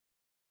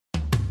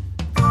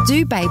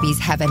Do babies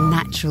have a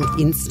natural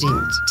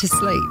instinct to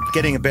sleep?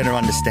 Getting a better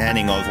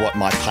understanding of what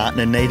my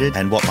partner needed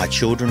and what my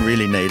children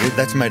really needed,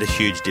 that's made a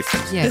huge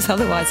difference. Yeah. Because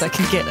otherwise I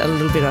can get a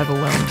little bit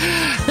overwhelmed.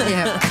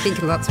 Yeah, I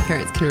think lots of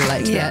parents can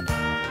relate to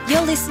that.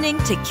 You're listening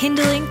to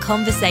Kinderling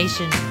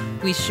Conversation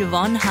with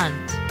Siobhan Hunt.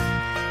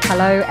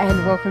 Hello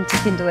and welcome to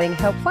Kinderling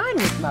Helpline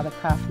with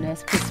Mothercraft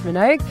nurse Chris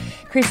Minogue.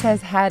 Chris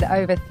has had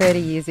over 30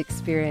 years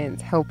experience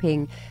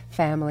helping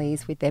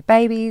families with their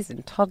babies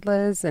and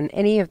toddlers and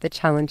any of the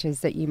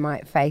challenges that you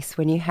might face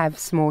when you have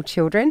small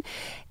children.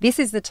 This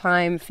is the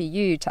time for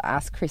you to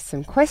ask Chris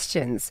some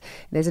questions.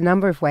 There's a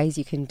number of ways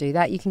you can do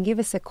that. You can give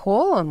us a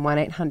call on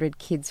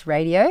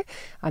 1-800-KIDS-RADIO.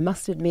 I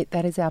must admit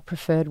that is our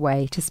preferred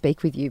way to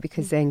speak with you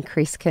because then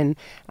Chris can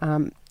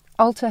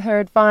alter her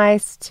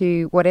advice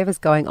to whatever's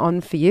going on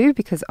for you,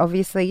 because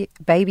obviously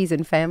babies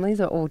and families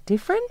are all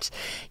different.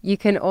 You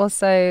can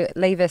also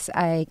leave us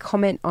a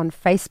comment on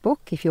Facebook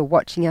if you're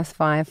watching us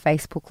via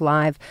Facebook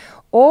Live,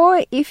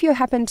 or if you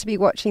happen to be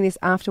watching this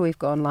after we've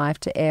gone live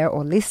to air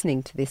or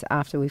listening to this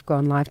after we've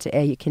gone live to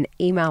air, you can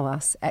email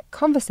us at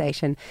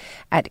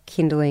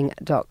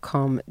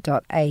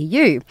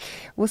conversation@kinderling.com.au.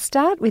 We'll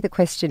start with a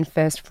question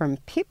first from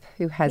Pip,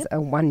 who has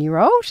a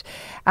 1-year-old.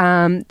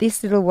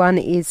 This little one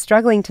is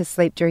struggling to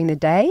sleep during the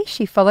day.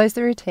 She follows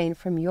the routine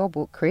from your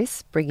book,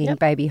 Chris, Bringing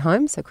Baby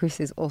Home. So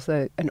Chris is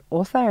also an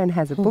author and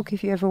has a book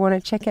if you ever want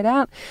to check it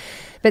out.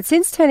 But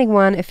since turning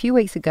 1 a few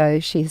weeks ago,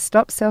 she has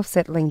stopped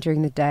self-settling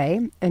during the day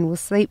and will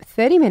sleep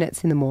 30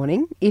 minutes in the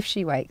morning if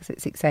she wakes at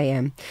 6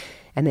 a.m.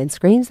 and then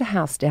screams the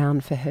house down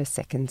for her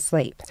second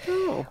sleep.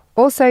 Oh.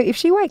 Also, if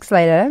she wakes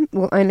later,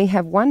 will only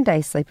have 1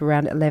 day sleep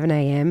around 11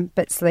 a.m,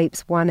 but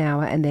sleeps 1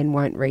 hour and then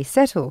won't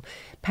resettle.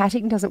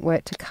 Patting doesn't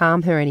work to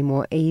calm her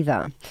anymore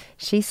either.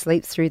 She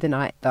sleeps through the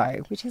night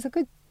though, which is a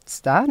good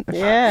start.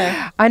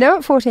 Yeah. I know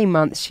at 14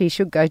 months she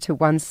should go to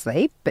 1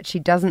 sleep, but she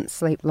doesn't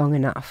sleep long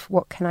enough.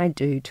 What can I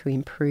do to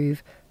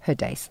improve her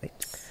day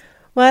sleeps?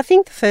 Well, I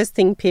think the first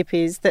thing, Pip,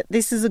 is that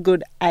this is a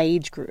good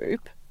age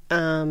group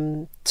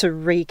to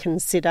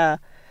reconsider,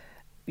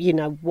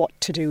 what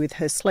to do with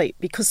her sleep.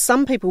 Because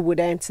some people would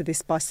answer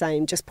this by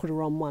saying just put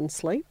her on 1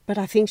 sleep. But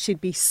I think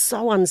she'd be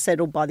so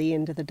unsettled by the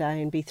end of the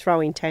day and be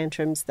throwing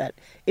tantrums that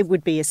it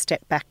would be a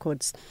step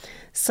backwards.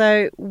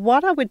 So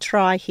what I would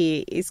try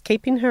here is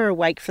keeping her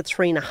awake for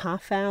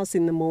 3.5 hours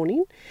in the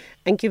morning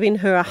and giving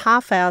her a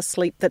half-hour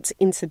sleep that's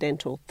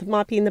incidental. That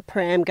might be in the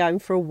pram, going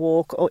for a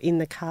walk, or in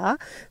the car.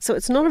 So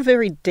it's not a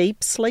very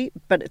deep sleep,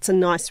 but it's a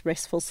nice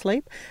restful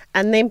sleep.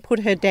 And then put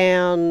her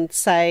down,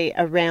 say,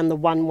 around the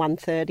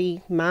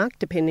 1:30 mark,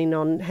 depending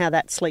on how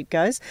that sleep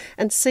goes,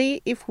 and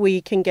see if we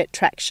can get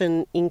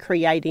traction in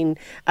creating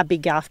a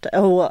bigger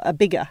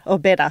or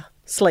better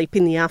sleep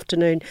in the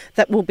afternoon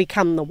that will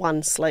become the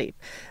 1 sleep.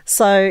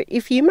 So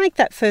if you make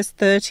that first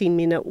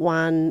 30-minute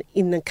one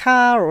in the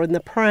car or in the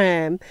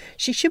pram,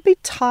 she should be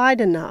tired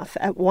enough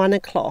at 1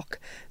 o'clock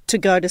to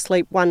go to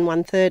sleep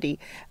 1:30.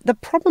 The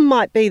problem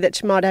might be that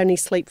she might only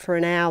sleep for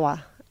an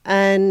hour.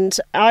 And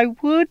I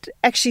would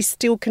actually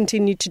still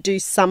continue to do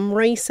some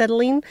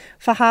resettling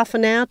for half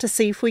an hour to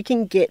see if we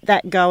can get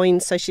that going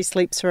so she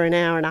sleeps for an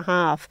hour and a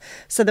half,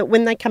 so that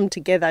when they come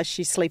together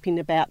she's sleeping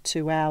about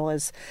 2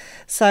 hours.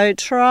 So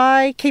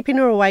try keeping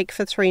her awake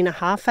for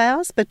 3.5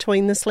 hours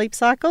between the sleep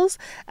cycles,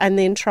 and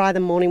then try the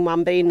morning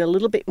one being a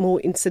little bit more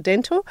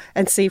incidental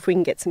and see if we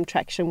can get some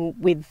traction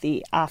with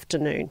the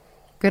afternoon.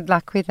 Good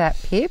luck with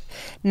that, Pip.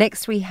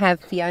 Next, we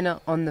have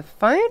Fiona on the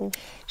phone.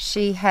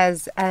 She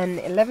has an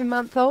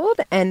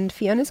 11-month-old, and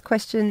Fiona's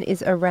question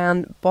is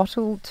around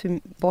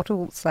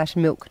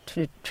bottle/milk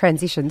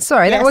transition.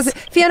 Sorry, Yes. that wasn't...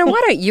 Fiona,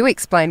 why don't you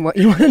explain what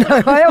you want to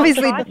know? I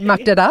obviously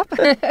mucked it up.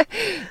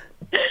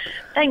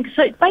 Thanks.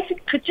 So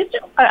basically, just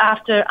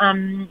after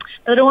the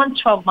little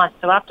one's 12 months,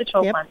 so after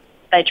 12 months,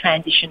 they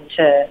transition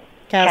to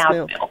cow's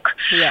milk.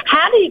 Yeah.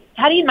 How do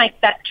you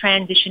make that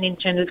transition in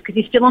terms of, because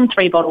he's still on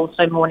 3 bottles,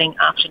 so morning,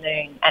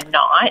 afternoon and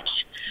night.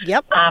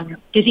 Yep.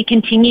 Does he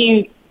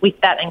continue with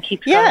that and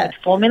keep going with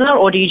formula,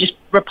 or do you just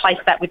replace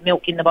that with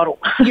milk in the bottle?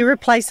 You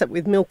replace it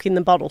with milk in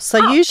the bottle.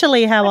 So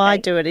usually how I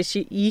do it is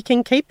you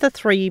can keep the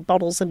 3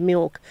 bottles of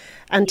milk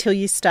until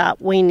you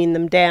start weaning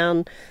them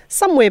down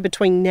somewhere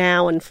between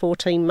now and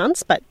 14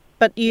 months, but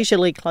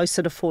usually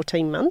closer to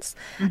 14 months.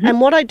 Mm-hmm. And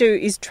what I do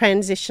is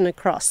transition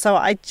across. So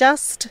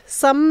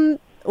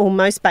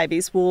most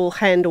babies will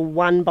handle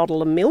 1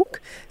 bottle of milk.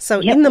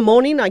 So in the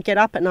morning I get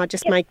up and I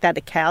just make that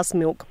a cow's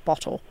milk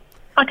bottle.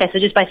 Okay, so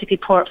just basically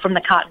pour it from the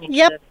carton into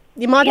the...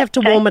 You might have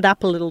to warm it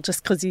up a little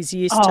just because he's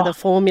used to the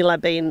formula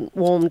being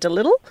warmed a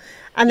little.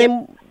 And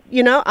then,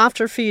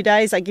 after a few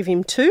days I give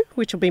him 2,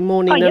 which will be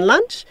morning and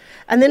lunch.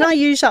 And then I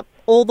use up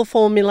all the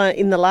formula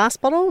in the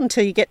last bottle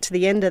until you get to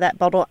the end of that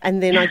bottle,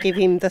 and then I give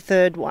him the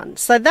 3rd one.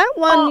 So that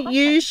one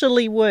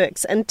usually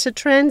works. And to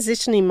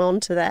transition him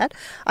onto that,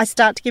 I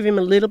start to give him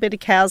a little bit of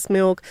cow's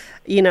milk,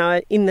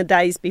 in the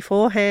days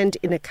beforehand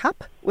in a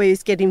cup, where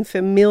he's getting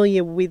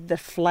familiar with the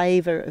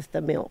flavour of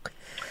the milk.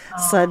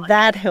 So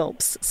that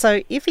helps.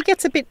 So if he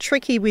gets a bit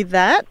tricky with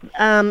that,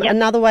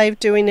 another way of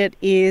doing it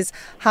is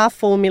half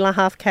formula,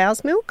 half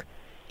cow's milk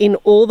in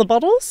all the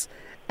bottles.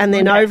 And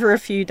then over a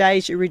few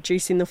days, you're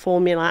reducing the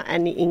formula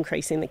and you're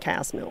increasing the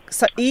cow's milk.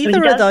 So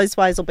either of those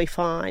ways will be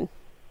fine.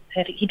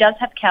 Perfect. He does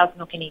have cow's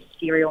milk in his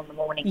cereal in the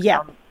morning.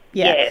 Yeah.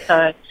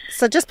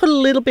 So just put a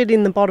little bit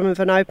in the bottom of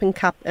an open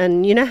cup,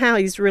 and you know how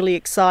he's really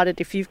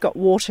excited if you've got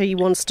water he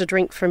wants to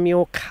drink from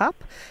your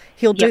cup?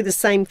 He'll do the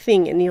same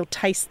thing and he'll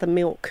taste the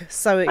milk.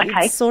 So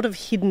it's sort of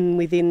hidden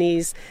within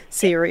his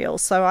cereal.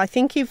 So I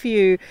think if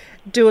you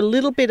do a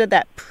little bit of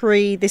that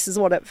this is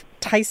what it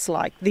tastes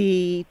like,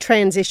 the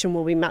transition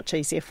will be much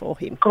easier for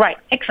him. Great,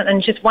 excellent.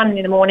 And just one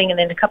in the morning and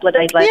then a couple of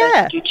days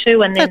later do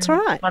two. And then that's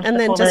right. And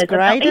then just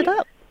grade it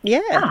up. Yeah.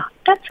 Ah,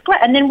 that's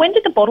great. And then when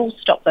did the bottles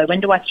stop, though? When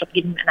do I stop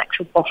giving an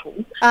actual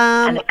bottle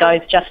and it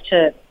goes just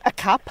to... A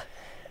cup.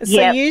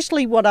 So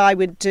usually what I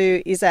would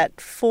do is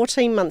at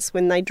 14 months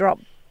when they drop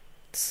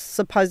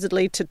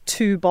supposedly to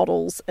 2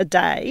 bottles a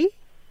day,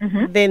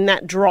 then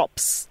that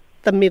drops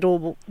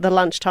the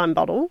lunchtime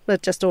bottle.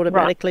 It just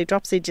automatically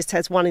drops. He just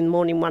has one in the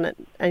morning, one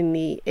in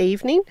the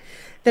evening.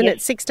 Then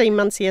at 16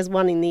 months he has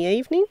one in the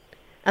evening.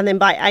 And then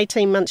by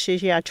 18 months,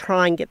 usually I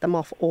try and get them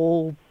off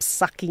all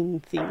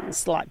sucking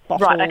things like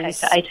bottles. Right, okay,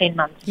 so 18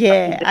 months.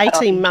 Yeah,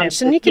 18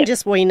 months. And you can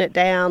just wean it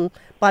down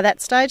by that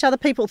stage. Other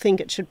people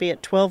think it should be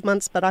at 12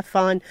 months, but I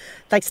find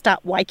they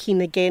start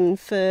waking again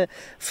for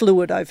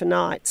fluid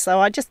overnight. So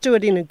I just do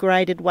it in a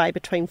graded way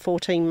between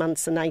 14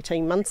 months and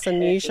 18 months,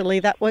 and usually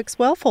that works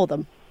well for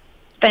them.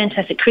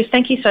 Fantastic. Chris,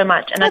 thank you so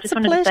much. And I just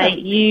wanted to say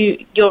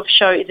your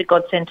show is a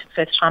godsend to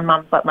first-time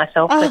mums like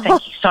myself, so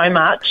thank you so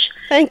much.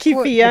 Thank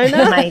you, Fiona.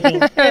 It's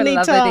amazing.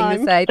 Anytime.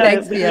 To say.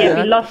 Thanks, Fiona.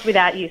 Yeah, we lost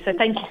without you, so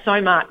thank you so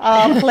much.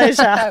 Oh,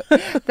 pleasure.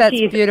 That's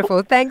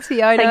beautiful. Thanks,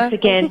 Fiona. Thanks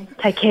again.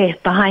 Take care.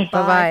 Bye.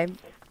 Bye-bye.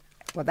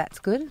 Well, that's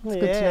good. It's good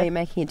to know you're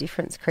making a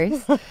difference,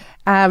 Chris.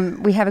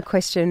 We have a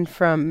question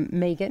from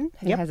Megan,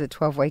 who has a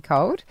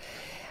 12-week-old.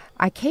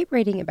 I keep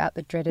reading about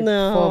the dreaded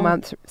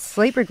 4-month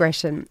sleep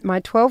regression.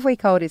 My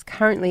 12-week-old is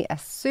currently a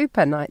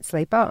super night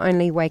sleeper,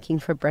 only waking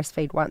for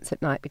breastfeed once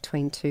at night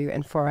between 2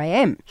 and 4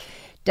 a.m.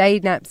 Day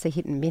naps are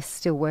hit and miss,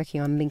 still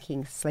working on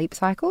linking sleep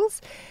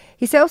cycles.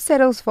 He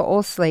self-settles for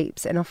all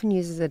sleeps and often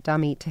uses a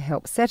dummy to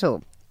help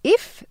settle.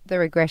 If the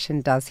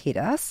regression does hit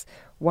us,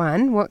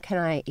 1, what can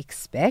I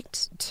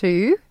expect?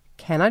 2,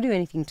 can I do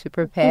anything to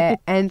prepare?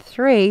 And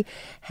 3,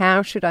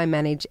 how should I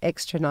manage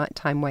extra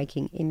nighttime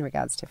waking in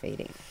regards to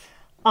feeding?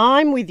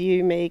 I'm with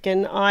you,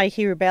 Megan. I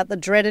hear about the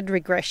dreaded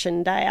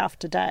regression day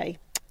after day.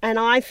 And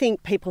I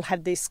think people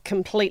have this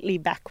completely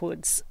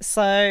backwards.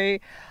 So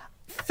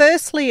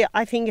firstly,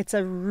 I think it's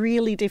a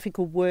really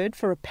difficult word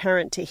for a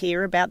parent to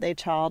hear about their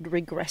child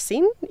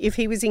regressing. If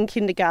he was in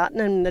kindergarten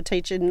and the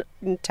teacher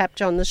tapped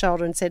you on the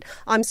shoulder and said,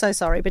 "I'm so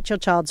sorry, but your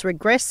child's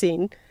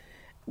regressing,"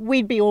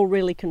 we'd be all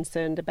really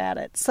concerned about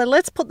it. So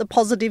let's put the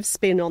positive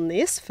spin on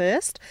this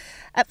first.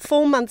 At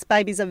 4 months,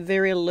 babies are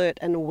very alert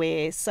and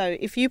aware. So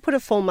if you put a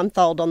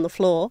 4-month-old on the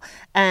floor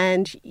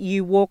and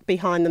you walk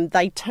behind them,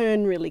 they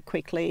turn really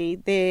quickly.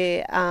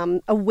 They're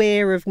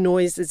aware of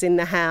noises in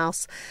the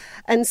house.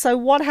 And so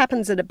what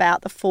happens at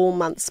about the 4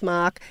 months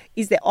mark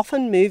is they're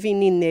often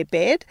moving in their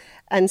bed,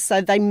 and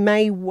so they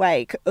may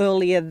wake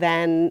earlier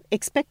than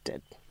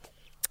expected.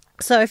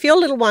 So if your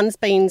little one's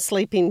been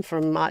sleeping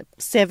from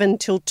 7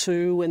 till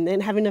 2 and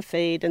then having a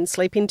feed and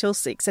sleeping till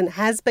 6 and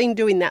has been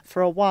doing that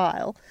for a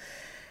while,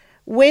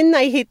 when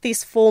they hit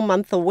this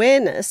 4-month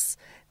awareness,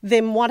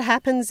 then what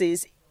happens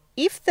is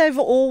if they've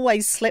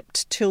always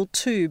slept till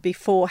 2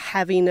 before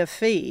having a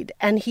feed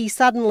and he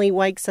suddenly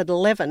wakes at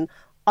 11,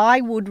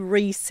 I would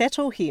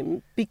resettle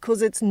him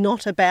because it's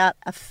not about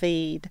a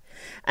feed.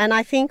 And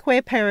I think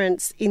where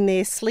parents, in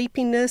their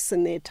sleepiness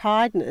and their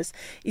tiredness,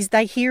 is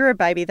they hear a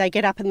baby, they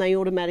get up and they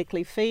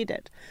automatically feed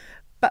it.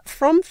 But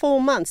from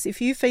 4 months, if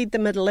you feed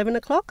them at 11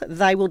 o'clock,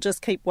 they will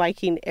just keep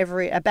waking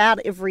about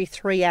every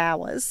 3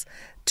 hours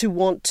to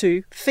want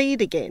to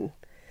feed again.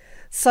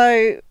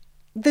 So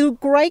the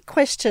great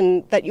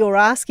question that you're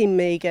asking,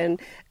 Megan,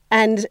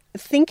 and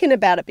thinking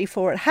about it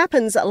before it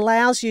happens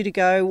allows you to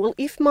go, well,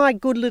 if my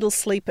good little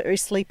sleeper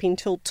is sleeping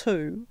till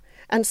 2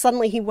 and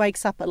suddenly he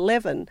wakes up at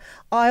 11,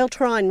 I'll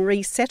try and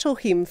resettle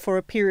him for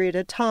a period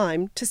of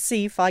time to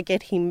see if I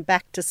get him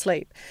back to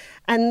sleep.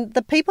 And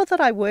the people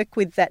that I work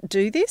with that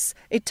do this,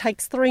 it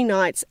takes 3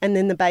 nights and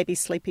then the baby's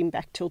sleeping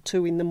back till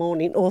 2 in the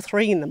morning or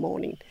 3 in the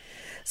morning.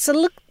 So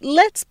look,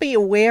 let's be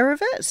aware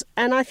of it,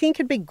 and I think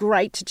it'd be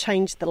great to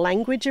change the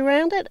language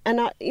around it.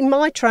 And in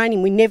my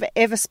training, we never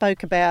ever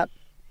spoke about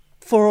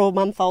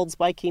 4-month-olds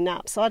waking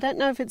up. So I don't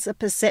know if it's a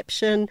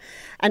perception,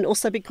 and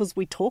also because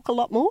we talk a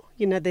lot more.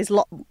 You know, there's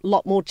a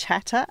lot more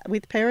chatter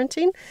with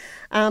parenting.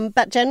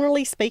 But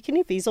generally speaking,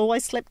 if he's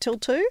always slept till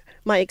 2,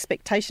 my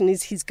expectation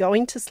is he's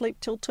going to sleep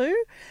till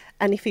 2.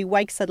 And if he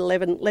wakes at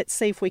 11, let's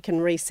see if we can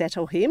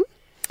resettle him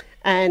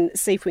and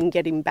see if we can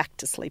get him back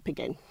to sleep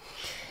again.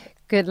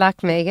 Good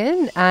luck,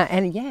 Megan.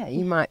 And yeah,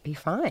 you might be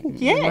fine.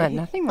 Yeah.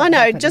 Nothing I might know,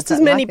 happen, just but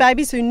as many like it.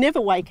 babies who never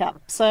wake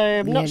up. So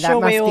I'm not sure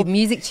that must be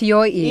music to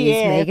your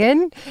ears,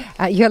 Megan.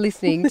 You're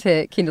listening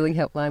to Kinderling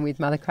Helpline with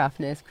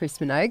Mothercraft nurse Chris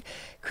Minogue.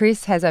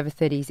 Chris has over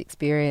 30 years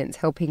experience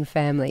helping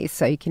families,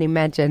 so you can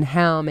imagine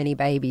how many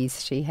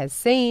babies she has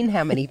seen,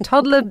 how many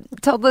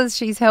toddlers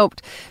she's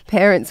helped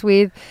parents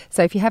with.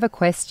 So if you have a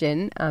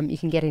question, you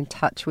can get in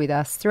touch with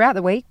us throughout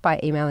the week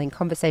by emailing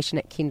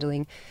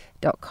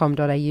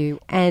conversation@kinderling.com.au,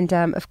 and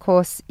of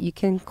course you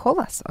can call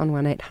us on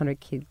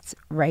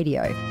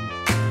 1-800-KIDS-RADIO.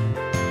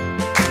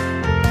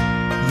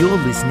 You're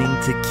listening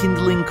to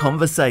Kinderling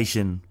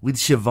Conversation with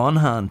Siobhan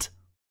Hunt.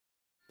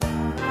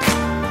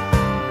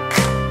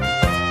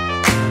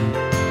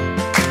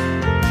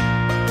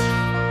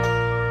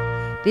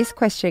 This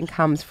question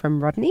comes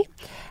from Rodney.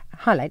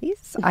 Hi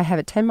ladies, I have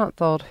a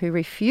 10-month-old who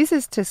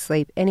refuses to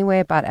sleep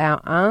anywhere but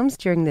our arms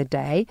during the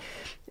day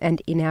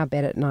and in our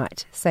bed at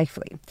night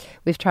safely.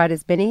 We've tried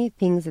as many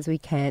things as we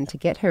can to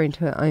get her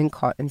into her own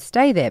cot and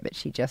stay there, but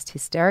she just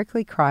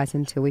hysterically cries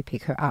until we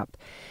pick her up.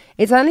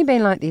 It's only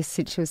been like this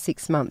since she was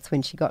 6 months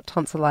when she got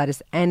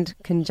tonsillitis and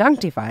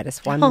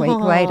conjunctivitis 1 week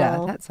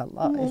later. That's a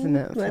lot, isn't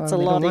it? That's a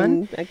lot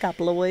in a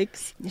couple of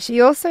weeks. She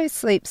also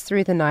sleeps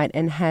through the night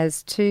and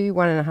has 2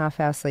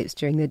 1.5-hour sleeps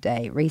during the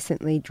day,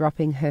 recently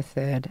dropping her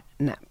third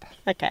nap.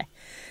 Okay.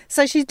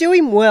 So she's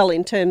doing well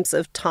in terms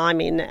of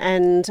timing,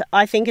 and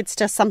I think it's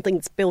just something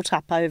that's built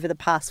up over the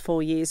past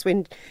 4 years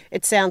when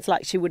it sounds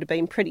like she would have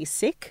been pretty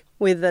sick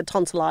with the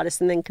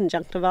tonsillitis and then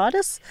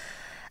conjunctivitis.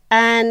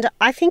 And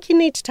I think you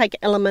need to take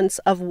elements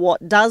of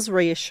what does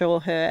reassure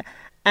her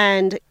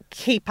and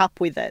keep up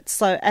with it.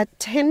 So at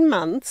 10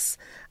 months,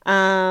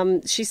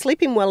 she's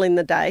sleeping well in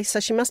the day, so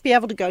she must be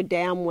able to go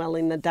down well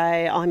in the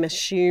day, I'm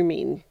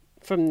assuming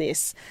from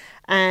this,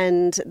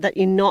 and that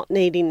you're not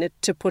needing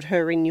to put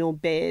her in your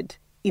bed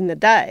in the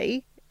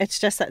day. It's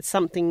just that's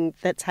something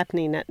that's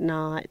happening at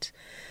night.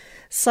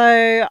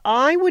 So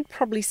I would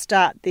probably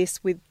start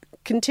this with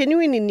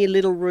continuing in your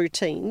little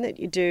routine that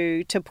you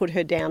do to put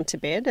her down to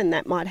bed, and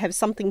that might have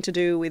something to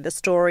do with a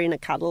story and a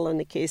cuddle and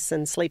a kiss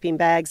and sleeping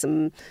bags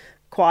and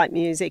quiet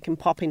music and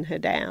popping her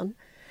down.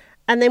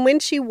 And then when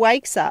she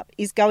wakes up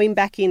is going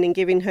back in and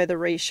giving her the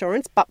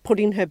reassurance but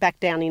putting her back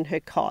down in her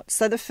cot.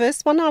 So the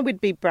first one I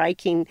would be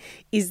breaking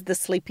is the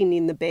sleeping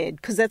in the bed,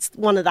 because that's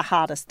one of the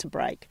hardest to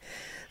break.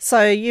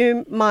 So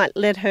you might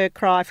let her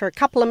cry for a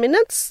couple of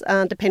minutes,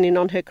 depending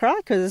on her cry,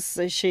 because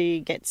she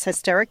gets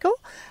hysterical.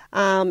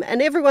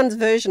 And everyone's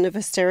version of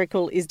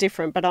hysterical is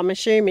different, but I'm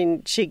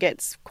assuming she's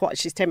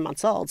 10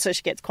 months old, so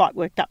she gets quite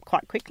worked up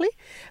quite quickly.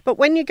 But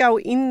when you go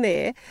in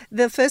there,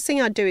 the first thing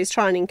I do is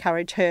try and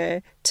encourage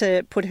her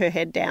to put her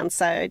head down.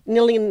 So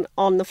kneeling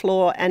on the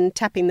floor and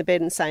tapping the bed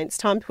and saying, it's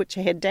time to put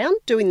your head down,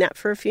 doing that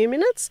for a few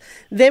minutes.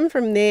 Then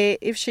from there,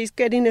 if she's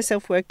getting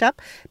herself worked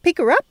up, pick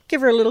her up,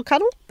 give her a little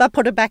cuddle, but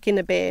put her back in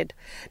a bed.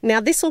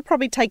 Now, this will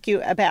probably take you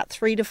about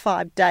 3 to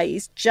 5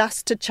 days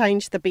just to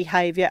change the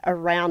behaviour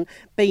around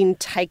being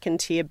taken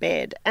to your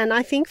bed. And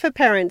I think for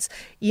parents,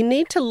 you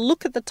need to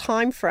look at the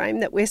time frame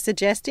that we're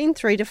suggesting,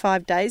 3 to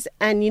 5 days,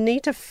 and you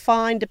need to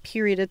find a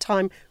period of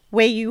time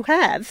where you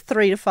have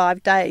 3 to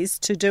 5 days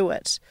to do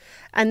it.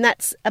 And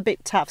that's a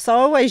bit tough. So I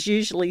always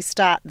usually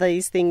start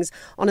these things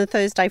on a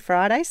Thursday,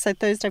 Friday. So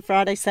Thursday,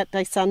 Friday,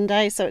 Saturday,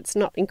 Sunday, so it's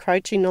not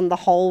encroaching on the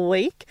whole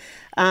week,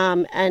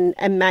 and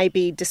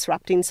maybe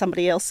disrupting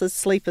somebody else's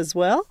sleep as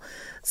well.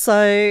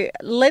 So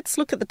let's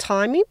look at the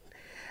timing.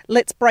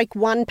 Let's break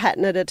one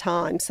pattern at a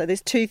time. So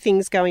there's 2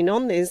 things going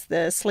on. There's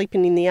the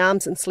sleeping in the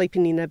arms and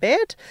sleeping in her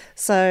bed.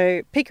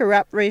 So pick her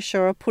up,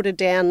 reassure her, put her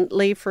down,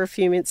 leave for a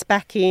few minutes,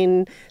 back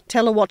in,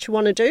 tell her what you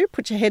want to do,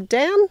 put your head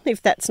down.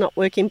 If that's not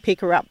working,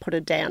 pick her up, put her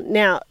down.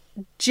 Now,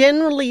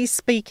 generally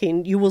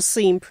speaking, you will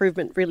see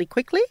improvement really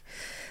quickly.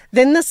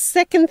 Then the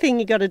second thing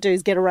you got to do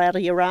is get her out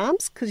of your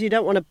arms, because you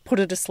don't want to put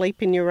her to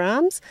sleep in your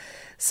arms.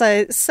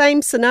 So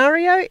same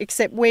scenario,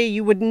 except where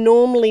you would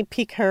normally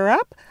pick her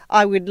up,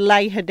 I would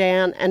lay her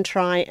down and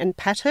try and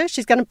pat her.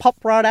 She's going to pop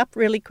right up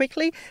really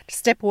quickly.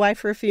 Step away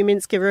for a few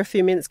minutes, give her a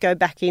few minutes, go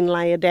back in,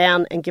 lay her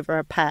down and give her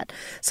a pat.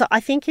 So I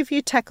think if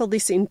you tackle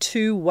this in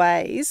 2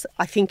 ways,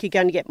 I think you're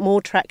going to get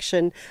more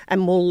traction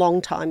and more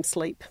long time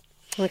sleep.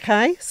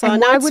 Okay, so I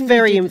know it's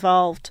very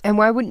involved. And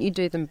why wouldn't you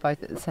do them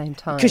both at the same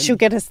time? Because she'll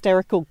get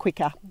hysterical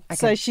quicker. Okay.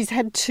 So she's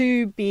had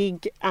 2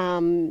 big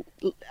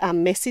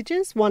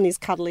messages. One is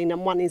cuddling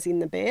and one is in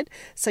the bed.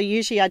 So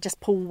usually I just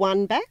pull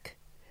one back.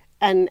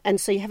 And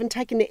so you haven't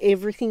taken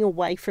everything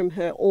away from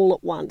her all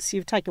at once.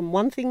 You've taken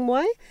one thing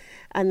away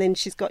and then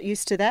she's got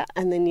used to that,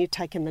 and then you've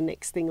taken the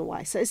next thing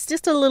away. So it's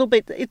just a little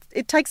bit,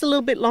 it takes a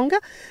little bit longer.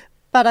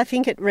 But I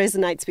think it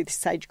resonates with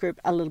this age group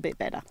a little bit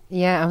better.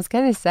 Yeah, I was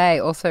going to say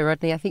also,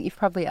 Rodney, I think you've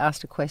probably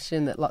asked a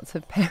question that lots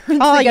of parents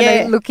are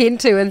going to look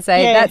into and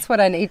say, that's what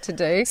I need to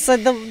do. So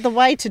the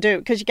way to do it,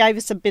 because you gave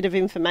us a bit of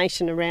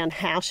information around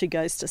how she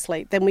goes to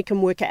sleep, then we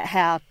can work out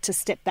how to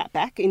step that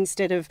back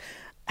instead of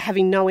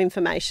having no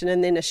information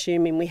and then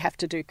assuming we have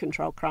to do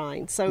control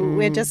crying. So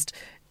we're just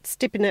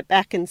stepping it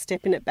back and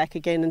stepping it back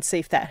again and see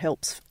if that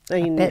helps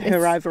in Bet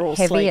her it's overall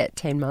heavy sleep. at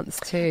 10 months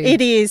too.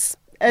 It is.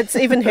 It's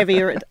even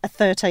heavier at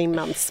 13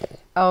 months.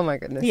 Oh my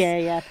goodness.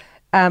 Yeah.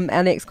 Our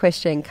next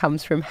question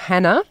comes from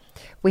Hannah.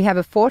 We have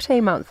a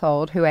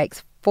 14-month-old who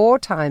aches 4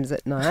 times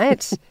at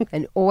night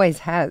and always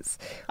has.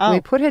 Oh. We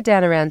put her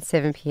down around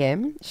 7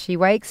 p.m. She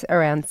wakes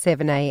around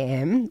 7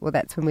 a.m. Well,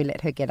 that's when we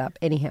let her get up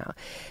anyhow.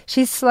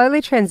 She's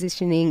slowly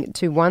transitioning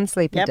to 1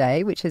 sleep a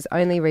day, which has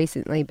only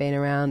recently been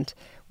around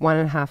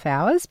 1.5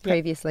 hours.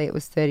 Previously, it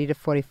was 30 to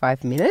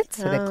 45 minutes,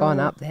 so they've gone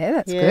up there.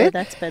 That's good. Yeah,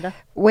 that's better.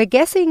 We're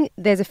guessing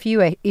there's a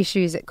few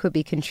issues that could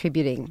be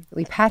contributing.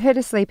 We pat her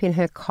to sleep in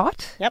her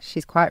cot. Yep.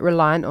 She's quite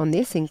reliant on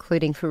this,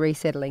 including for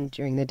resettling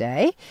during the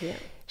day. Yep.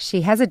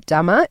 She has a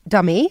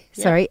dummy,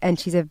 and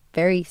she's a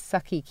very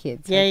sucky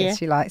kid, so I guess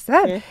she likes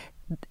that. Yeah.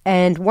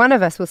 And one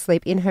of us will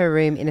sleep in her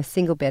room in a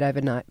single bed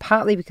overnight,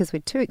 partly because we're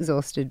too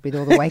exhausted with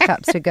all the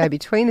wake-ups to go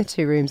between the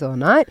 2 rooms all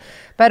night,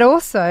 but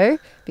also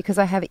because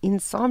I have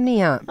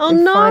insomnia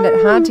and find it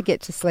hard to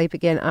get to sleep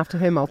again after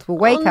her multiple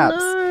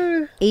wake-ups,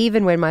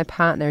 even when my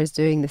partner is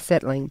doing the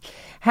settling.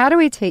 How do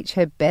we teach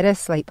her better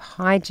sleep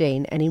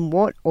hygiene, and in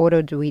what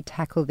order do we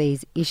tackle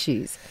these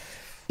issues?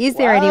 Is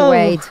there any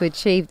way to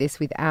achieve this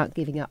without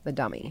giving up the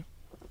dummy?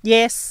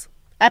 Yes,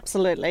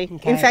 absolutely.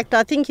 Okay. In fact,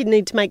 I think you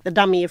need to make the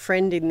dummy a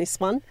friend in this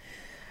one.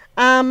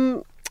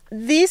 The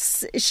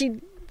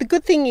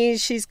good thing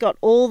is she's got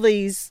all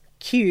these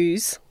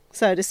cues,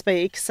 so to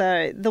speak.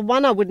 So the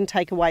one I wouldn't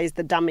take away is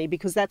the dummy,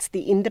 because that's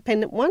the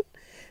independent one.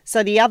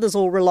 So the others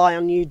all rely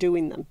on you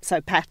doing them.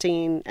 So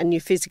patting and you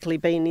physically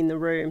being in the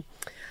room.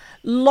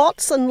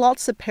 Lots and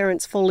lots of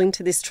parents fall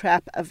into this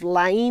trap of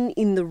laying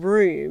in the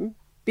room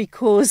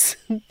because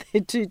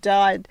they're too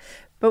tired.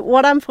 But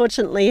what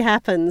unfortunately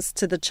happens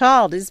to the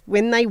child is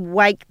when they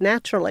wake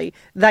naturally,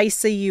 they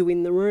see you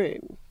in the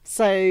room.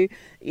 So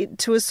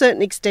to a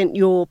certain extent,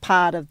 you're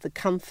part of the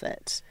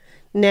comfort.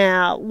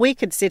 Now, we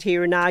could sit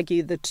here and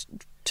argue the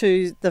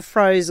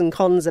pros and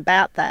cons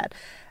about that.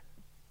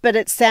 But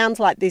it sounds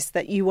like this,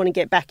 that you want to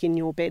get back in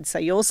your bed. So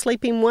you're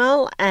sleeping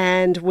well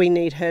and we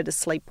need her to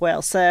sleep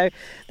well. So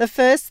the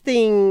first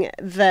thing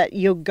that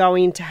you're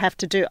going to have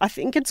to do, I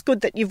think it's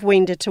good that you've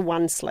weaned her to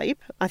 1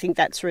 sleep. I think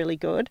that's really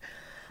good.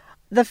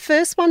 The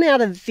first one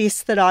out of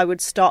this that I would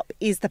stop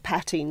is the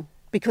patting,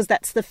 because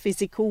that's the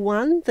physical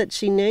one that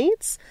she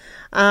needs.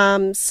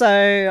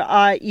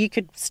 So you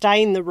could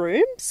stay in the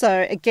room.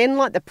 So again,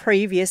 like the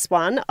previous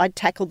one, I'd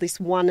tackle this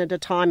one at a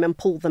time and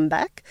pull them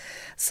back.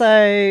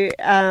 So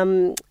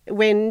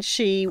when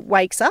she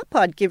wakes up,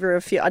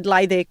 I'd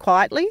lay there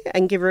quietly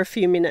and give her a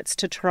few minutes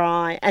to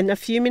try. And a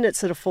few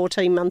minutes at a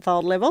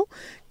 14-month-old level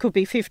could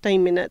be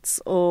 15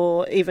 minutes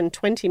or even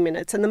 20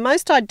 minutes. And the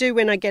most I'd do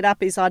when I get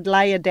up is I'd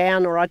lay her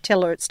down, or I'd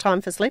tell her it's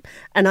time for sleep,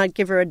 and I'd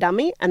give her a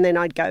dummy, and then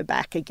I'd go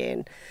back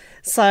again.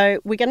 So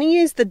we're going to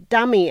use the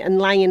dummy and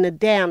laying her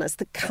down as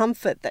the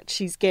comfort that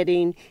she's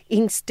getting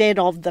instead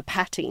of the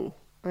patting.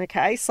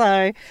 Okay,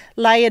 so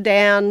lay her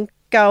down,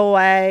 go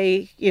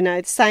away,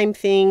 same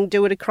thing,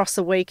 do it across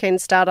the weekend,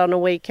 start on a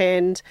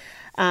weekend,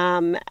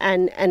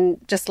 and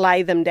just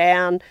lay them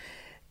down.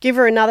 Give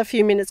her another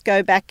few minutes,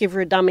 go back, give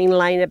her a dummy, and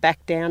lay her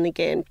back down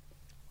again.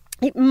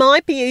 It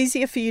might be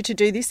easier for you to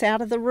do this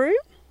out of the room,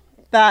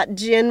 but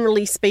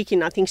generally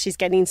speaking, I think she's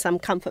getting some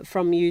comfort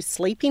from you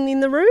sleeping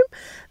in the room.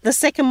 The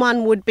second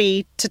one would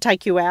be to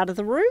take you out of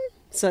the room.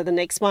 So the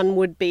next one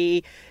would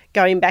be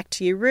going back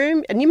to your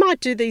room. And you might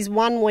do these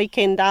one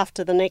weekend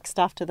after the next,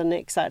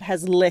 so it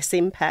has less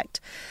impact.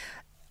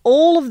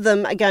 All of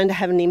them are going to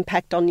have an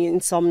impact on your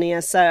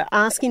insomnia. So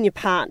asking your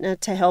partner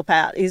to help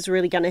out is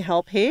really going to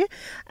help here.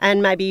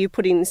 And maybe you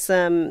put in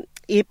some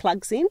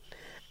earplugs in.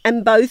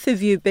 And both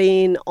of you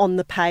being on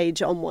the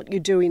page on what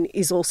you're doing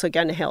is also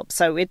going to help.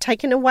 So we're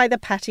taking away the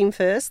patting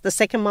first. The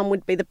second one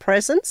would be the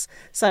presence.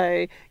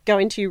 So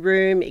going to your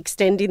room,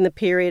 extending the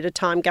period of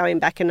time, going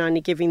back and only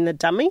giving the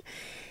dummy.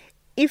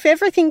 If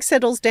everything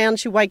settles down,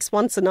 she wakes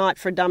once a night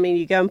for a dummy,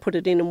 you go and put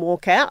it in and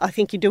walk out, I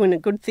think you're doing a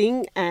good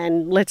thing,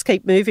 and let's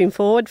keep moving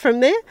forward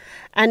from there.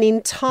 And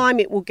in time,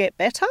 it will get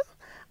better.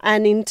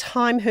 And in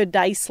time, her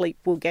day sleep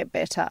will get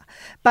better.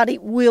 But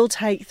it will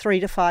take 3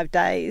 to 5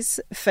 days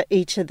for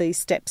each of these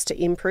steps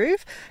to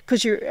improve,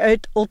 because your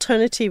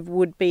alternative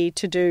would be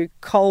to do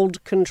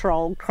cold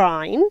controlled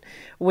crying,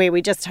 where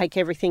we just take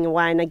everything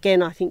away. And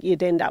again, I think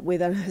you'd end up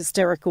with a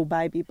hysterical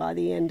baby by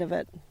the end of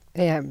it.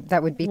 Yeah,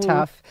 that would be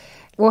tough.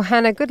 Well,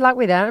 Hannah, good luck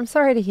with that. I'm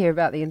sorry to hear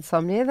about the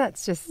insomnia.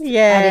 That's just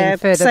adding further pain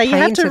to the situation. So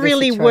you have to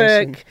really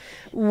work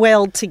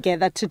well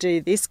together to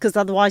do this, because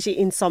otherwise your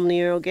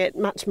insomnia will get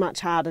much, much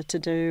harder to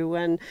do.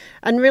 And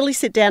really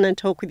sit down and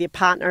talk with your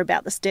partner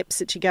about the steps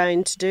that you're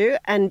going to do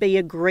and be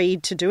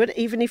agreed to do it,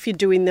 even if you're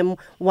doing them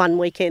one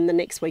weekend, the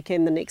next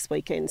weekend, the next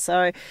weekend.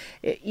 So,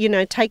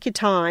 take your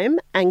time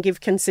and give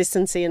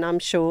consistency, and I'm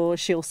sure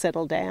she'll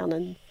settle down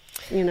and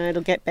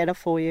it'll get better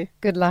for you.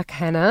 Good luck,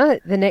 Hannah.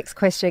 The next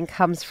question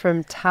comes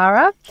from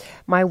Tara.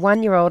 My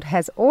 1-year-old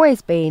has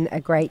always been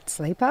a great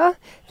sleeper,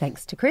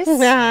 thanks to Chris.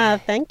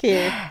 Thank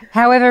you.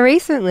 However,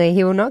 recently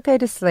he will not go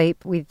to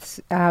sleep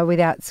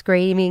without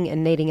screaming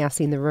and needing us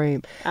in the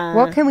room.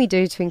 What can we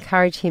do to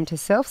encourage him to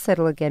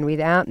self-settle again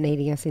without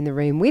needing us in the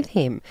room with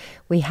him?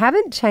 We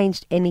haven't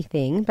changed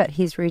anything but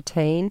his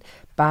routine,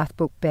 bath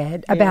book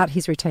bed, about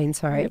his routine,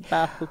 sorry. Yeah,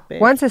 bath book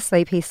bed. Once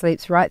asleep, he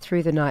sleeps right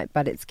through the night,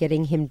 but it's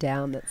getting him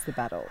down that's the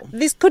battle.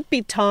 This could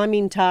be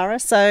timing, Tara.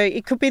 So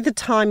it could be the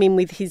timing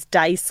with his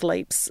day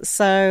sleeps.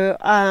 So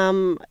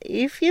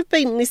if you've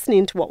been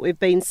listening to what we've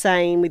been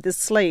saying with the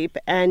sleep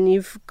and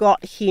you've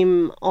got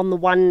him on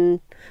the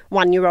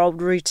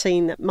one-year-old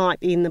routine that might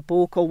be in the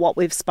book or what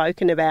we've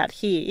spoken about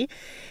here,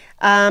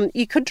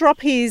 you could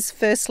drop his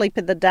first sleep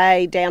of the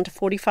day down to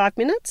 45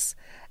 minutes.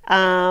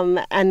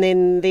 And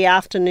then the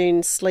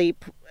afternoon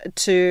sleep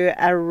to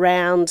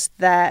around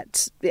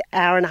that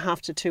hour and a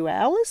half to 2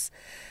 hours.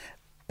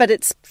 But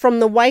it's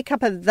from the wake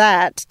up of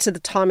that to the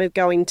time of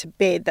going to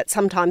bed that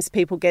sometimes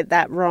people get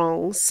that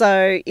wrong.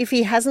 So if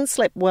he hasn't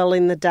slept well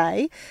in the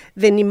day,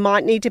 then you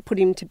might need to put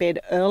him to bed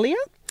earlier.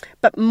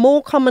 But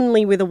more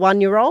commonly with a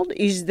 1-year-old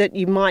is that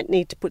you might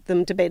need to put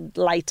them to bed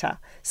later.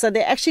 So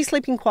they're actually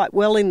sleeping quite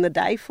well in the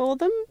day for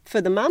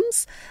the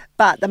mums,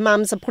 but the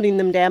mums are putting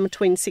them down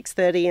between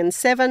 6:30 and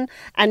 7,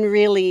 and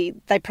really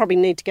they probably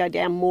need to go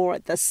down more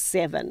at the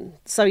 7.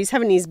 So he's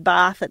having his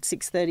bath at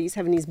 6:30, he's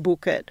having his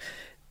book at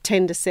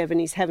 10 to 7,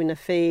 he's having a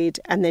feed,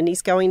 and then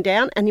he's going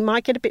down, and you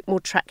might get a bit more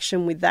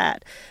traction with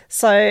that.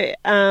 So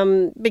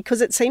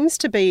because it seems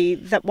to be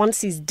that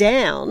once he's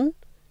down,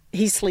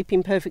 he's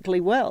sleeping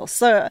perfectly well.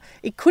 So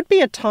it could be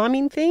a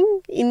timing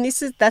thing in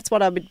this. That's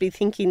what I would be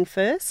thinking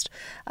first.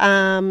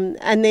 And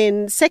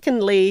then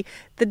secondly,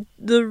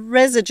 the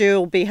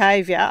residual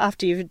behaviour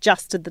after you've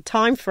adjusted the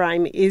time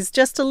frame is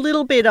just a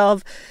little bit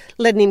of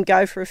letting him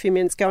go for a few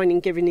minutes, going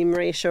and giving him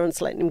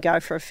reassurance, letting him go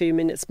for a few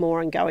minutes more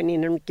and going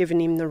in and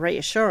giving him the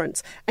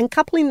reassurance. And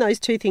coupling those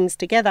two things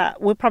together,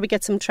 we'll probably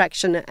get some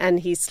traction and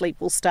his sleep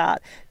will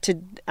start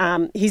to,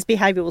 his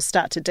behaviour will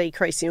start to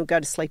decrease and he'll go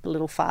to sleep a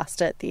little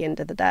faster at the end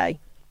of the day.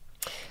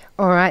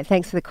 All right,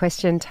 thanks for the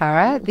question,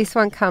 Tara. This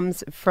one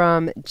comes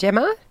from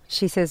Gemma.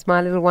 She says,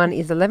 my little one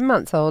is 11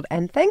 months old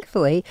and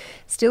thankfully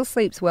still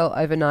sleeps well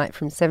overnight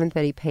from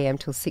 7:30pm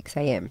till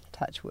 6am.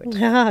 Touch wood.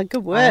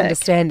 Good work. I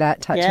understand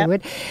that, touch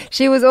wood.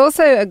 She was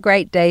also a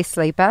great day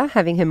sleeper,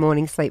 having her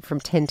morning sleep from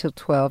 10 till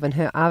 12 and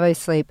her arvo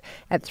sleep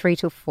at 3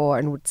 till 4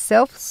 and would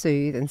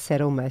self-soothe and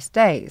settle most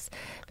days.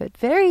 But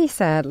very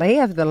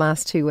sadly, over the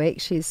last 2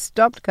 weeks, she's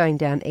stopped going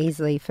down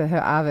easily for her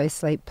arvo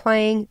sleep,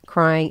 playing,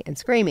 crying and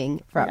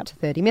screaming for up to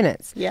 30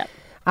 minutes. Yep.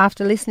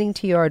 After listening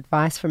to your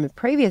advice from a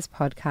previous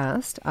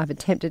podcast, I've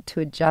attempted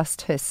to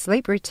adjust her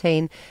sleep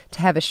routine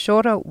to have a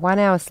shorter 1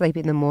 hour sleep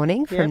in the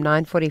morning from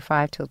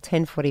 9:45 till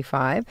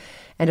 10:45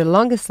 and a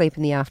longer sleep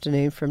in the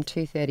afternoon from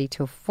 2:30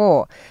 till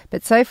 4.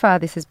 But so far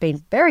this has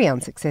been very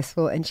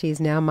unsuccessful and she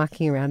is now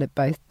mucking around at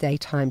both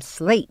daytime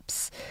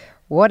sleeps.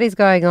 What is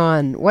going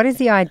on? What is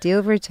the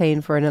ideal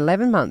routine for an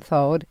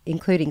 11-month-old,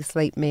 including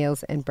sleep,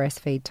 meals and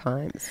breastfeed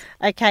times?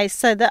 Okay,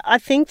 so I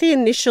think the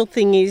initial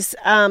thing is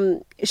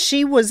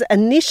she was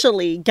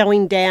initially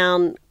going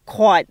down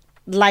quite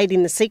late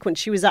in the sequence.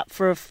 She was up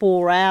for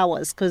 4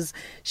 hours because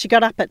she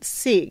got up at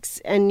 6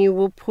 and you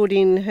were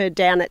putting her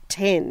down at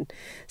 10.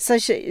 So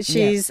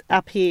she's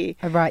up here.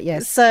 Oh, right,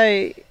 yes.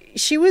 So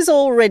she was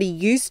already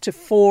used to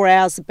 4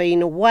 hours of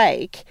being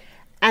awake.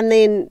 And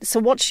then, so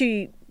what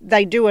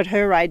they do at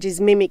her age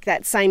is mimic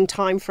that same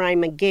time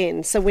frame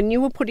again. So when you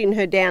were putting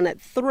her down at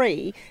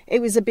 3,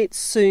 it was a bit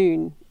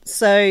soon.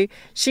 So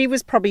she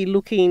was probably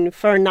looking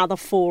for another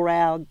 4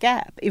 hour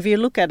gap. If you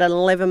look at an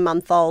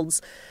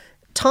 11-month-old's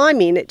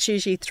timing, it's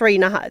usually 3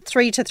 to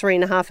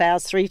 3.5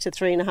 hours, 3 to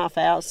 3.5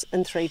 hours,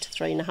 and 3 to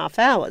 3.5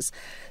 hours.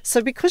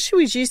 So because she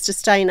was used to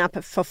staying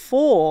up for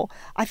 4,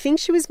 I think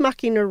she was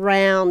mucking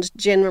around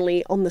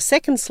generally on the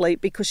second sleep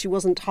because she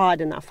wasn't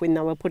tired enough when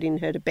they were putting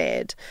her to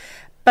bed.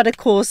 But of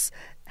course,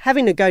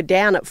 having to go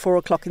down at 4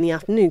 o'clock in the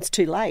afternoon is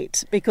too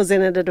late because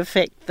then it'd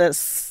affect the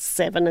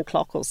 7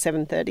 o'clock or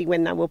 7:30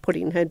 when they were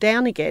putting her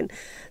down again.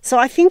 So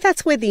I think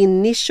that's where the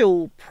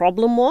initial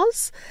problem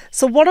was.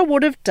 So what I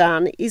would have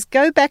done is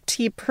go back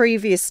to your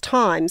previous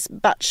times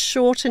but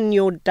shorten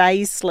your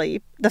day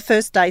sleep, the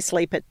first day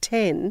sleep at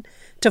 10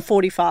 to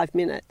 45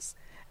 minutes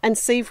and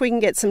see if we can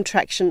get some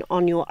traction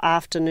on your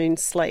afternoon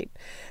sleep.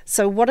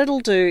 So what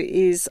it'll do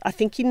is I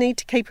think you need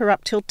to keep her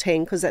up till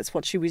 10 because that's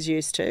what she was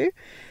used to,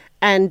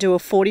 and do a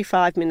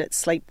 45-minute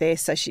sleep there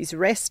so she's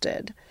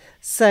rested.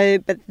 So,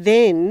 but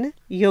then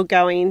you're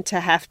going to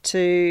have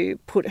to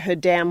put her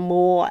down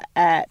more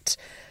at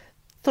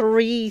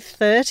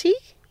 3:30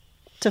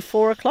 to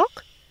 4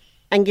 o'clock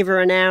and give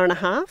her an hour and a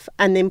half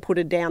and then put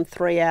her down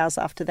 3 hours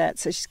after that.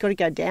 So she's got to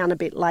go down a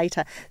bit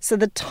later. So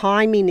the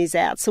timing is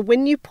out. So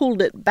when you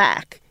pulled it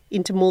back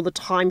into more the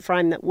time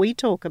frame that we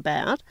talk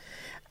about,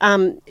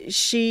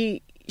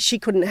 she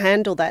couldn't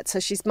handle that. So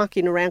she's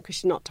mucking around because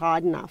she's not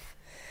tired enough.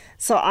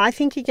 So I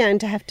think you're going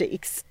to have to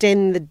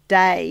extend the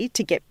day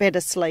to get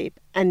better sleep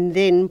and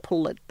then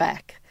pull it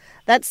back.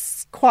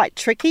 That's quite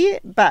tricky,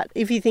 but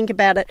if you think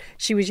about it,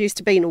 she was used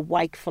to being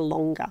awake for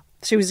longer.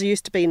 She was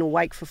used to being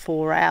awake for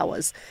 4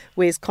 hours,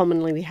 whereas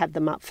commonly we had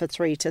them up for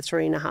 3 to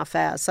 3.5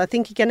 hours. So I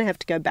think you're going to have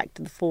to go back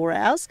to the 4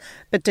 hours,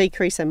 but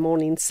decrease her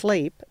morning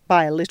sleep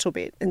by a little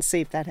bit and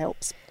see if that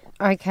helps.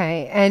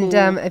 Okay, and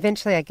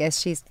eventually I guess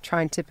she's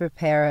trying to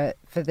prepare her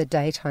for the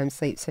daytime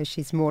sleep so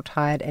she's more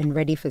tired and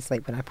ready for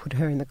sleep when I put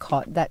her in the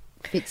cot. That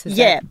fixes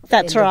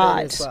that's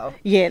right. as well.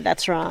 Yeah,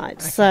 that's right.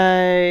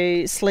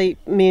 Okay. So sleep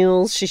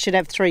meals, she should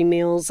have 3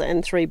 meals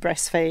and 3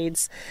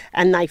 breastfeeds,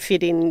 and they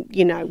fit in,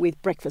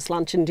 with breakfast,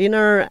 lunch and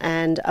dinner,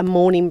 and a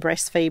morning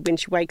breastfeed when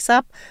she wakes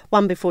up,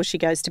 one before she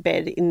goes to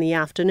bed in the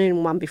afternoon,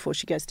 and one before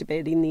she goes to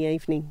bed in the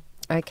evening.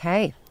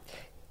 Okay.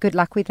 Good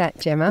luck with that,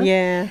 Gemma.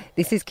 Yeah.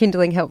 This is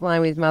Kinderling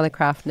Helpline with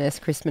Mothercraft nurse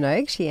Chris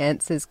Minogue. She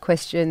answers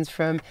questions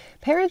from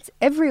parents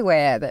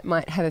everywhere that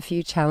might have a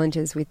few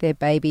challenges with their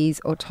babies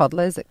or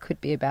toddlers. It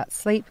could be about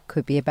sleep,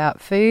 could be about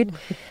food.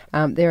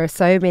 There are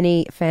so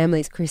many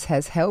families Chris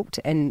has helped,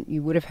 and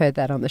you would have heard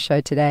that on the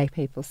show today,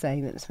 people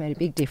saying that it's made a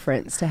big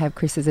difference to have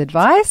Chris's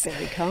advice.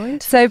 Very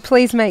kind. So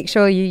please make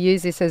sure you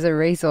use this as a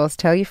resource.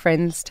 Tell your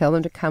friends, tell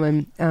them to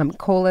come and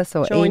call us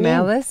or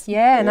email us.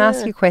 And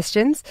ask you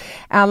questions.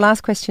 Our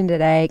last question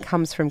today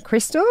comes from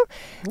Crystal.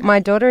 My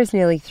daughter is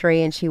nearly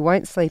 3 and she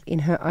won't sleep in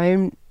her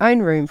own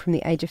room from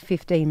the age of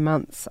 15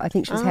 months. I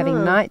think she's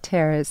having night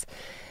terrors.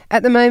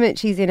 At the moment,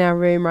 she's in our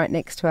room right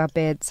next to our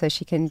bed, so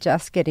she can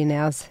just get in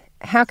ours.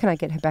 How can I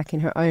get her back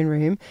in her own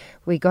room?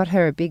 We got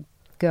her a big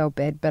girl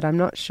bed, but I'm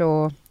not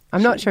sure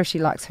she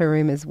likes her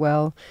room as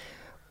well.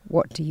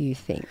 What do you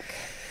think?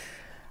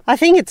 I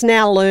think it's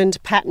now a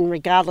learned pattern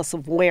regardless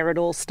of where it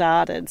all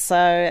started. So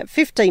at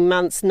 15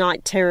 months,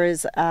 night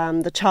terrors,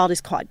 the child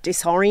is quite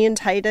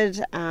disorientated.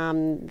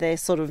 They're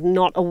sort of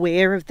not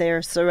aware of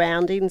their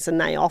surroundings, and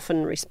they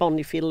often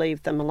respond if you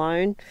leave them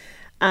alone.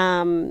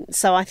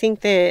 So I think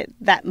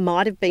that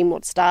might have been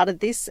what started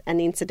this, and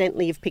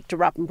incidentally you've picked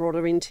her up and brought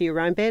her into your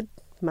own bed.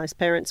 Most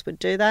parents would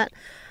do that.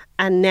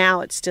 And now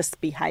it's just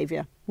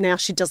behaviour. Now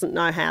she doesn't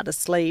know how to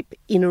sleep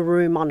in a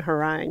room on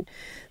her own.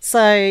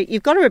 So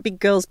you've got her a big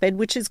girl's bed,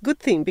 which is a good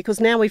thing because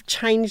now we've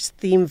changed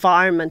the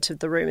environment of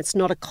the room. It's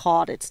not a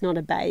cot, it's not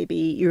a baby.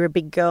 You're a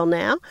big girl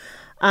now.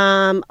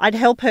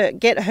 I'd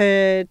get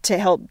her to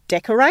help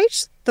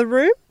decorate the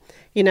room.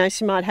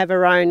 She might have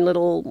her own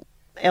little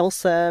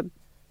Elsa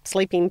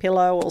sleeping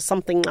pillow or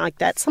something like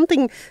that,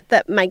 something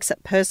that makes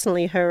it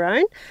personally her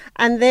own.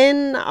 And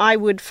then I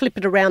would flip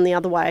it around the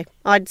other way.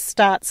 I'd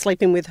start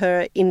sleeping with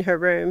her in her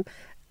room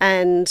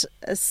and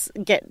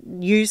get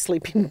you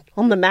sleeping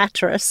on the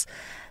mattress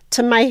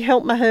to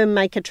help her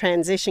make a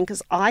transition,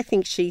 because I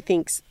think she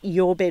thinks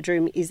your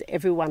bedroom is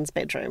everyone's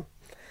bedroom.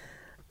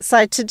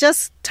 So to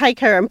just take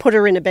her and put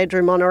her in a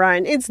bedroom on her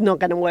own, it's not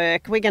going to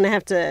work. We're going to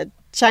have to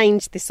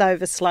change this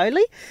over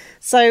slowly.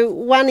 So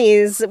one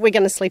is we're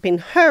going to sleep in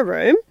her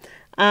room,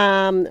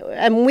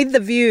 and with the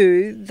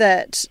view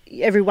that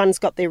everyone's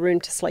got their room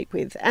to sleep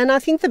with. And I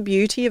think the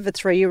beauty of a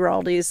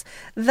 3-year-old is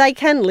they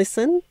can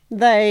listen.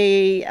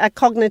 They are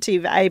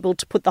cognitive, able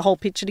to put the whole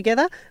picture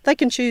together. They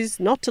can choose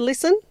not to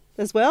listen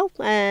as well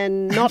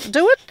and not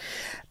do it.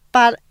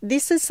 But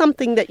this is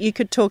something that you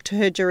could talk to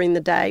her during the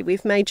day.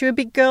 We've made you a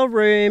big girl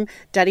room.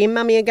 Daddy and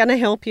Mummy are going to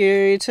help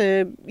you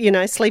to,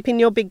 sleep in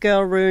your big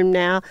girl room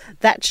now.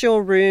 That's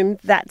your room.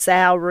 That's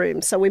our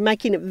room. So we're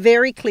making it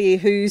very clear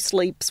who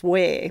sleeps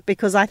where,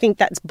 because I think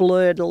that's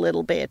blurred a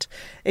little bit.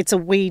 It's a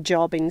we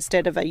job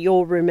instead of a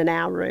your room and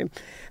our room.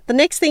 The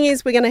next thing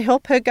is we're going to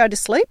help her go to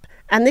sleep.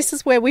 And this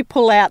is where we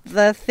pull out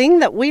the thing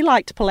that we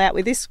like to pull out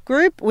with this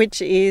group,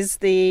 which is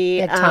the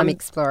Bedtime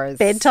Explorers.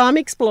 Bedtime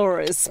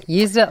Explorers.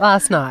 Used it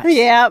last night.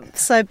 Yeah.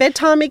 So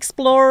Bedtime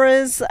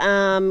Explorers,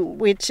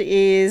 which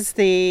is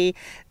the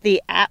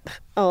app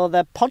or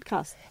the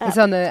podcast app. It's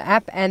on the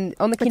app and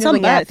on the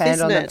Kinderling app and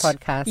on the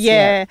podcast.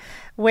 Yeah,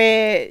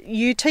 where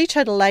you teach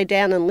her to lay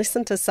down and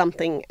listen to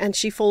something and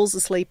she falls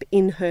asleep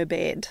in her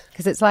bed.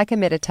 Because it's like a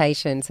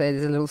meditation, so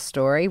there's a little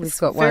story. We've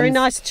got very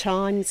nice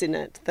chimes in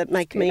it that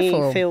make me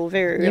feel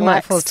very relaxed. You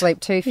might fall asleep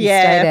too if you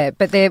stay there.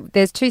 But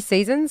there's 2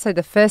 seasons. So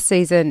the first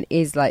season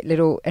is like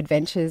little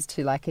adventures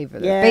to like either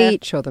the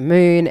beach or the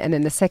moon, and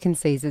then the second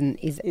season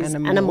is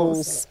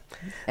animals.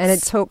 And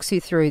it talks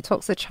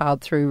the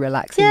child through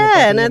relaxing.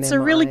 Yeah, and it's a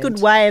really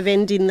good way of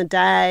ending the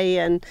day.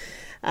 And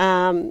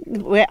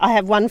where I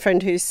have one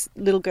friend whose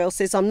little girl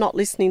says, "I'm not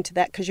listening to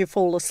that because you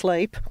fall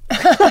asleep."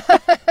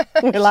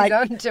 We're like,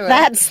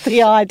 that's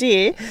the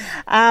idea.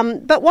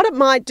 But what it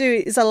might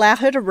do is allow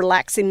her to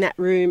relax in that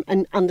room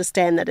and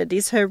understand that it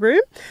is her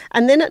room.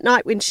 And then at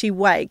night when she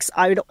wakes,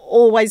 I would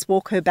always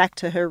walk her back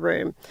to her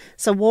room.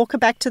 So walk her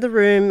back to the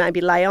room, maybe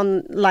lay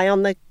on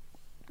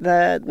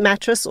the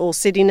mattress or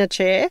sit in a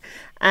chair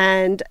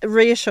and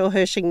reassure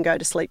her she can go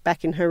to sleep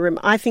back in her room.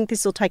 I think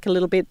this will take a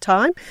little bit of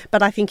time,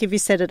 but I think if you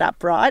set it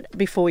up right,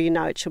 before you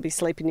know it, she'll be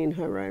sleeping in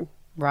her room.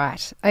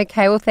 Right.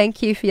 Okay. Well,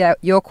 thank you for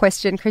your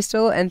question,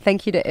 Crystal, and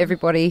thank you to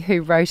everybody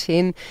who wrote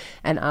in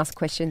and asked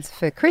questions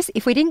for Chris.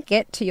 If we didn't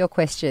get to your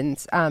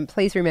questions,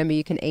 please remember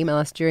you can email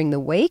us during the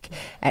week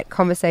at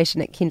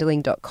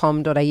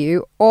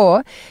conversation@kinderling.com.au,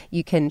 or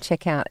you can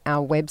check out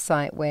our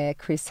website where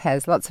Chris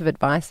has lots of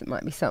advice. It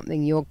might be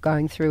something you're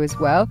going through as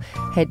well.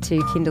 Head to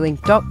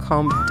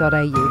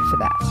kinderling.com.au for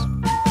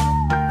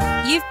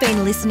that. You've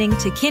been listening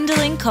to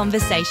Kinderling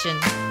Conversation.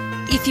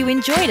 If you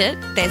enjoyed it,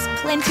 there's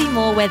plenty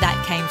more where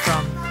that came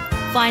from.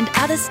 Find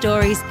other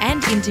stories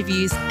and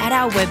interviews at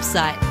our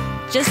website.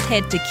 Just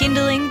head to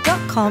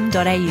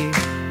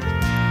kinderling.com.au.